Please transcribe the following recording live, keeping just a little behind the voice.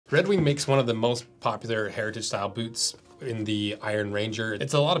Red Wing makes one of the most popular heritage style boots in the Iron Ranger.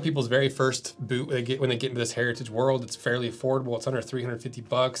 It's a lot of people's very first boot when they get into this heritage world. It's fairly affordable. It's under 350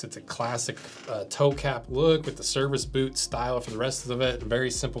 bucks. It's a classic toe cap look with the service boot style for the rest of it. Very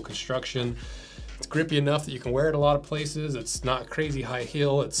simple construction. It's grippy enough that you can wear it a lot of places. It's not crazy high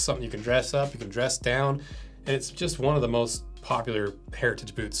heel. It's something you can dress up, you can dress down, and it's just one of the most popular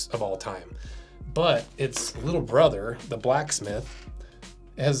heritage boots of all time. But its little brother, the Blacksmith,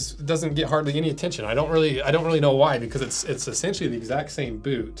 doesn't get hardly any attention. I don't really know why, because it's essentially the exact same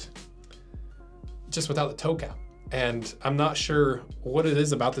boot, just without the toe cap. And I'm not sure what it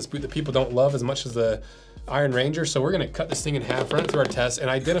is about this boot that people don't love as much as the Iron Ranger. So we're gonna cut this thing in half, run it through our test, and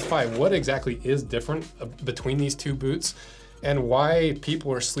identify what exactly is different between these two boots, and why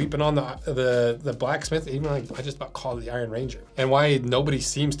people are sleeping on the Blacksmith, even like I just about called it the Iron Ranger, and why nobody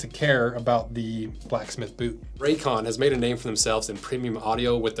seems to care about the Blacksmith boot. Raycon has made a name for themselves in premium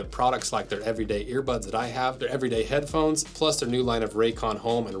audio with their products like their everyday earbuds that I have, their everyday headphones, plus their new line of Raycon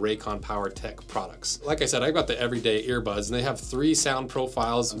Home and Raycon Power Tech products. Like I said, I've got the everyday earbuds, and they have 3 sound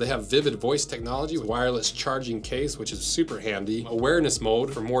profiles. They have vivid voice technology with wireless charging case, which is super handy. Awareness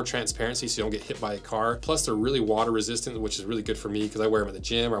mode for more transparency so you don't get hit by a car. Plus they're really water resistant, which is really good for me because I wear them at the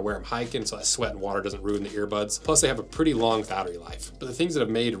gym or I wear them hiking, so that sweat and water doesn't ruin the earbuds. Plus they have a pretty long battery life. But the things that have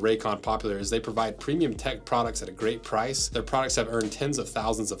made Raycon popular is they provide premium tech products at a great price. Their products have earned tens of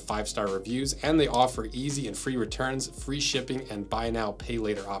thousands of 5-star reviews, and they offer easy and free returns, free shipping, and buy now, pay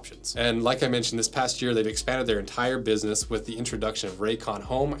later options. And like I mentioned, this past year, they've expanded their entire business with the introduction of Raycon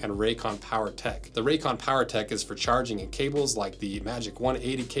Home and Raycon Power Tech. The Raycon Power Tech is for charging and cables like the Magic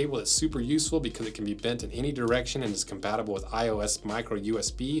 180 cable. That's super useful because it can be bent in any direction and is compatible with iOS micro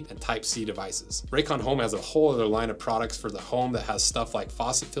USB and Type-C devices. Raycon Home has a whole other line of products for the home that has stuff like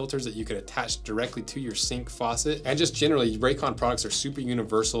faucet filters that you can attach directly to your sink faucet. And just generally, Raycon products are super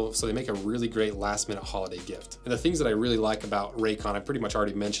universal, so they make a really great last minute holiday gift. And the things that I really like about Raycon, I pretty much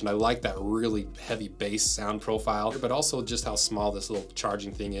already mentioned. I like that really heavy bass sound profile, but also just how small this little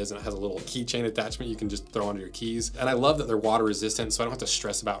charging thing is, and it has a little keychain attachment you can just throw onto your keys. And I love that they're water resistant, so I don't have to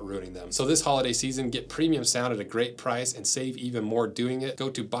stress about ruining them. So this holiday season, get premium sound at a great price and save even more doing it. Go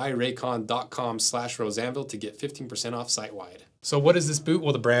to buyraycon.com/rosanville to get 15% off site-wide. So what is this boot?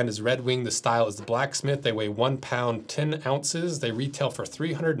 Well, the brand is Red Wing. The style is the Blacksmith. They weigh 1 pound, 10 ounces. They retail for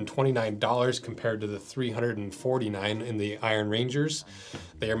 $329 compared to the $349 in the Iron Rangers.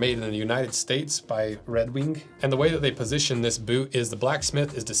 They are made in the United States by Red Wing. And the way that they position this boot is the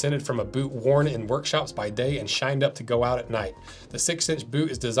Blacksmith is descended from a boot worn in workshops by day and shined up to go out at night. The 6-inch boot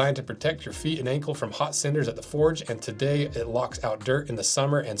is designed to protect your feet and ankle from hot cinders at the forge, and today it locks out dirt in the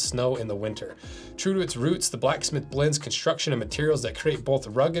summer and snow in the winter. True to its roots, the Blacksmith blends construction and materials that create both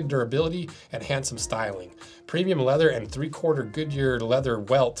rugged durability and handsome styling. Premium leather and 3/4 Goodyear leather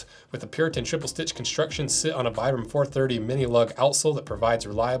welt with a Puritan triple stitch construction sit on a Vibram 430 mini lug outsole that provides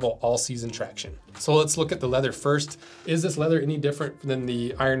reliable all-season traction. So let's look at the leather first. Is this leather any different than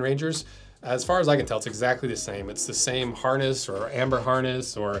the Iron Rangers? As far as I can tell, it's exactly the same. It's the same harness or amber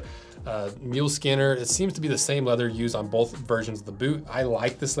harness or mule skinner. It seems to be the same leather used on both versions of the boot. I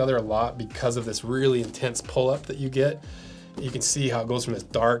like this leather a lot because of this really intense pull-up that you get. You can see how it goes from this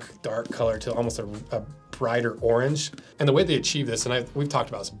dark color to almost a brighter orange. And the way they achieve this, and we've talked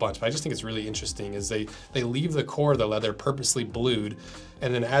about this a bunch, but I just think it's really interesting, is they leave the core of the leather purposely blued.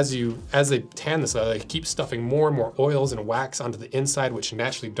 And then as they tan this leather, they keep stuffing more and more oils and wax onto the inside, which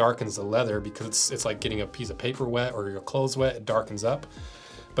naturally darkens the leather because it's like getting a piece of paper wet or your clothes wet, it darkens up.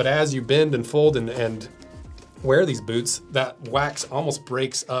 But as you bend and fold and wear these boots, that wax almost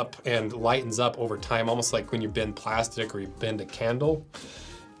breaks up and lightens up over time, almost like when you bend plastic or you bend a candle.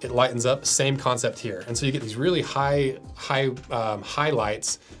 It lightens up, same concept here. And so you get these really high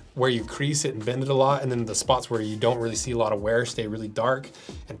highlights where you crease it and bend it a lot, and then the spots where you don't really see a lot of wear stay really dark.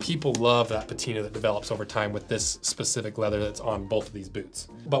 And people love that patina that develops over time with this specific leather that's on both of these boots.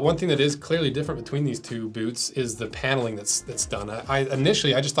 But one thing that is clearly different between these two boots is the paneling that's done.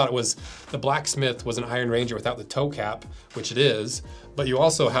 Initially, I just thought it was the Blacksmith was an Iron Ranger without the toe cap, which it is, but you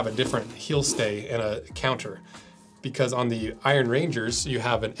also have a different heel stay and a counter. Because on the Iron Rangers, you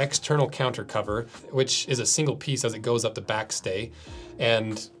have an external counter cover, which is a single piece as it goes up the back stay.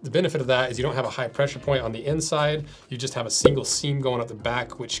 And the benefit of that is you don't have a high pressure point on the inside, you just have a single seam going up the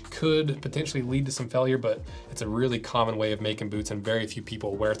back, which could potentially lead to some failure, but it's a really common way of making boots and very few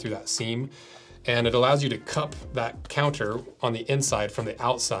people wear through that seam. And it allows you to cup that counter on the inside from the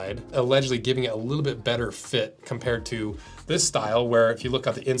outside, allegedly giving it a little bit better fit compared to this style, where if you look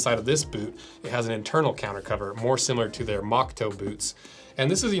at the inside of this boot, it has an internal counter cover, more similar to their mock toe boots. And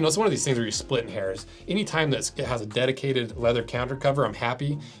this is, it's one of these things where you're splitting hairs. Anytime that it has a dedicated leather counter cover, I'm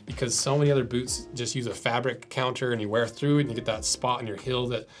happy, because so many other boots just use a fabric counter and you wear through it and you get that spot on your heel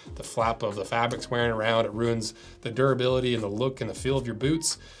that the flap of the fabric's wearing around. It ruins the durability and the look and the feel of your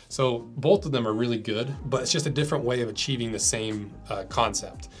boots. So both of them are really good, but it's just a different way of achieving the same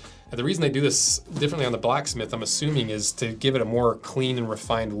concept. And the reason they do this differently on the Blacksmith, I'm assuming, is to give it a more clean and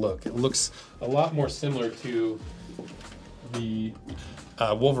refined look. It looks a lot more similar to the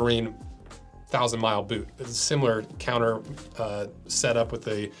Wolverine 1000 Mile boot. It's a similar counter setup with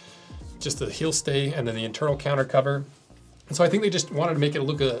just the heel stay and then the internal counter cover. And so I think they just wanted to make it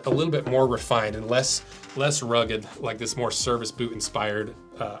look a little bit more refined and less rugged, like this more service boot inspired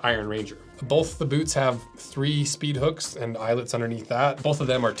Iron Ranger. Both the boots have 3 speed hooks and eyelets underneath that. Both of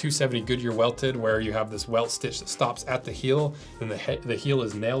them are 270 Goodyear welted, where you have this welt stitch that stops at the heel and the heel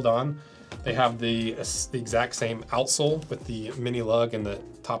is nailed on. They have the exact same outsole with the mini lug and the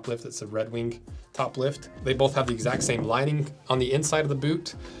top lift. That's a Red Wing top lift. They both have the exact same lining on the inside of the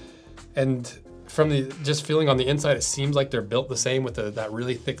boot. And from just feeling on the inside, it seems like they're built the same, with that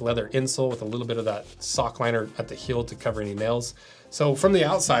really thick leather insole with a little bit of that sock liner at the heel to cover any nails. So from the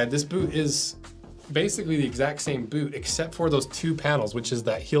outside, this boot is basically the exact same boot, except for those 2 panels, which is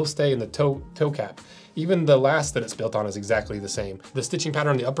that heel stay and the toe cap. Even the last that it's built on is exactly the same. The stitching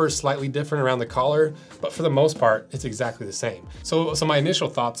pattern on the upper is slightly different around the collar, but for the most part, it's exactly the same. So my initial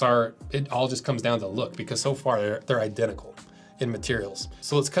thoughts are, it all just comes down to look, because so far they're identical in materials.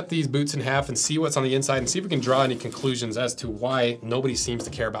 So let's cut these boots in half and see what's on the inside and see if we can draw any conclusions as to why nobody seems to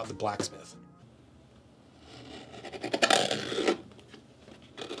care about the Blacksmith.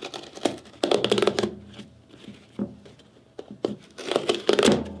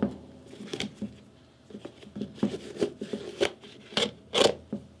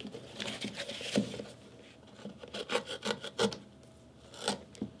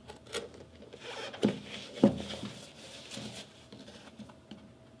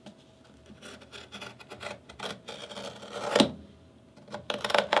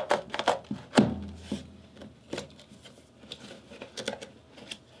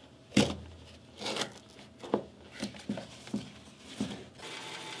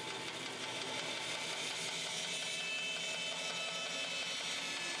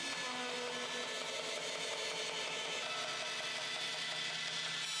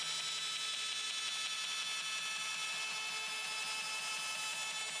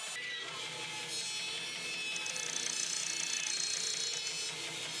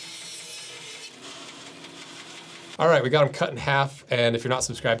 All right, we got them cut in half, and if you're not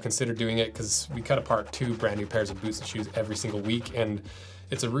subscribed, consider doing it, because we cut apart 2 brand new pairs of boots and shoes every single week, and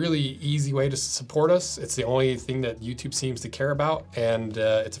it's a really easy way to support us. It's the only thing that YouTube seems to care about, and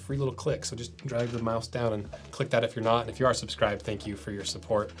it's a free little click, so just drag the mouse down and click that if you're not, and if you are subscribed, thank you for your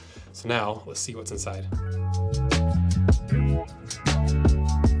support. So now, let's see what's inside.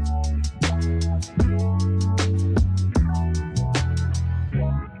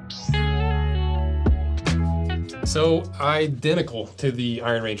 So identical to the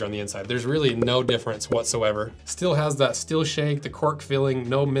Iron Ranger on the inside. There's really no difference whatsoever. Still has that steel shake, the cork filling,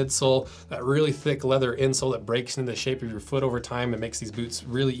 no midsole, that really thick leather insole that breaks into the shape of your foot over time and makes these boots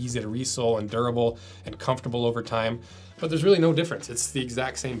really easy to resole and durable and comfortable over time. But there's really no difference. It's the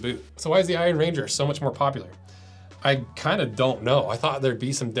exact same boot. So why is the Iron Ranger so much more popular? I kind of don't know. I thought there'd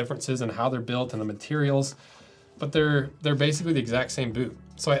be some differences in how they're built and the materials, but they're basically the exact same boot.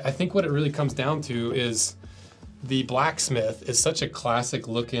 So I think what it really comes down to is the Blacksmith is such a classic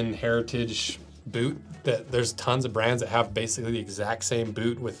looking heritage boot that there's tons of brands that have basically the exact same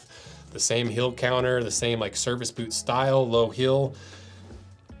boot with the same heel counter, the same like service boot style, low heel.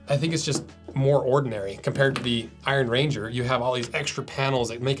 I think it's just more ordinary compared to the Iron Ranger. You have all these extra panels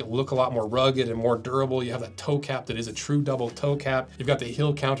that make it look a lot more rugged and more durable. You have that toe cap that is a true double toe cap. You've got the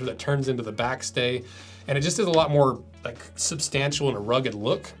heel counter that turns into the backstay, and it just is a lot more like substantial and a rugged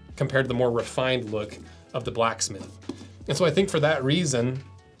look compared to the more refined look of the Blacksmith. And so I think for that reason,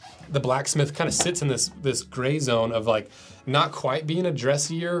 the Blacksmith kind of sits in this gray zone of like not quite being a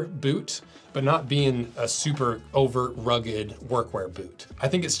dressier boot, but not being a super overt, rugged workwear boot. I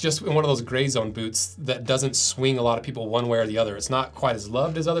think it's just one of those gray zone boots that doesn't swing a lot of people one way or the other. It's not quite as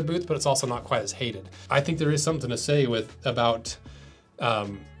loved as other boots, but it's also not quite as hated. I think there is something to say about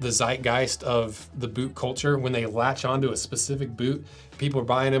the zeitgeist of the boot culture. When they latch onto a specific boot, people are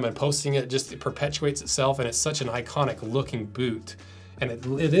buying them and posting it, it perpetuates itself, and it's such an iconic looking boot. And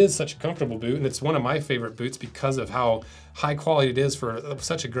it is such a comfortable boot, and it's one of my favorite boots because of how high quality it is for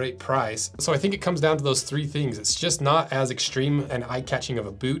such a great price. So I think it comes down to those 3 things. It's just not as extreme and eye-catching of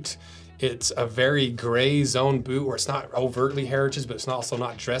a boot It's a very gray zone boot where it's not overtly heritage, but it's also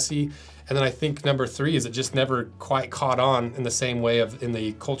not dressy. And then I think number 3 is it just never quite caught on in the same way in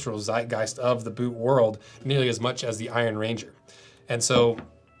the cultural zeitgeist of the boot world nearly as much as the Iron Ranger. And so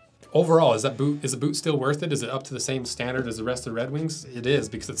overall, is the boot still worth it? Is it up to the same standard as the rest of the Red Wings? It is,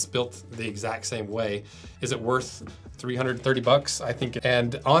 because it's built the exact same way. Is it worth $330? I think,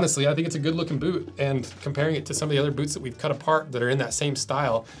 and honestly, I think it's a good looking boot. And comparing it to some of the other boots that we've cut apart that are in that same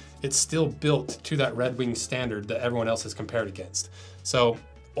style, it's still built to that Red Wing standard that everyone else has compared against. So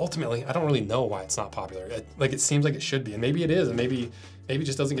ultimately, I don't really know why it's not popular. It seems like it should be, and maybe it is, and maybe it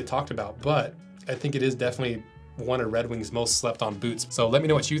just doesn't get talked about. But I think it is definitely one of Red Wing's most slept on boots. So let me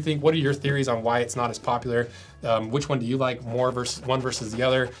know what you think. What are your theories on why it's not as popular? Which one do you like more versus the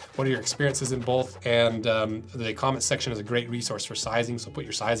other? What are your experiences in both? And the comment section is a great resource for sizing, so put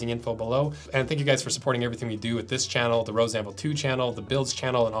your sizing info below. And thank you guys for supporting everything we do with this channel, the Rose Anvil 2 channel, the Builds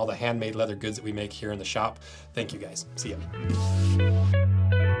channel, and all the handmade leather goods that we make here in the shop. Thank you guys. See ya.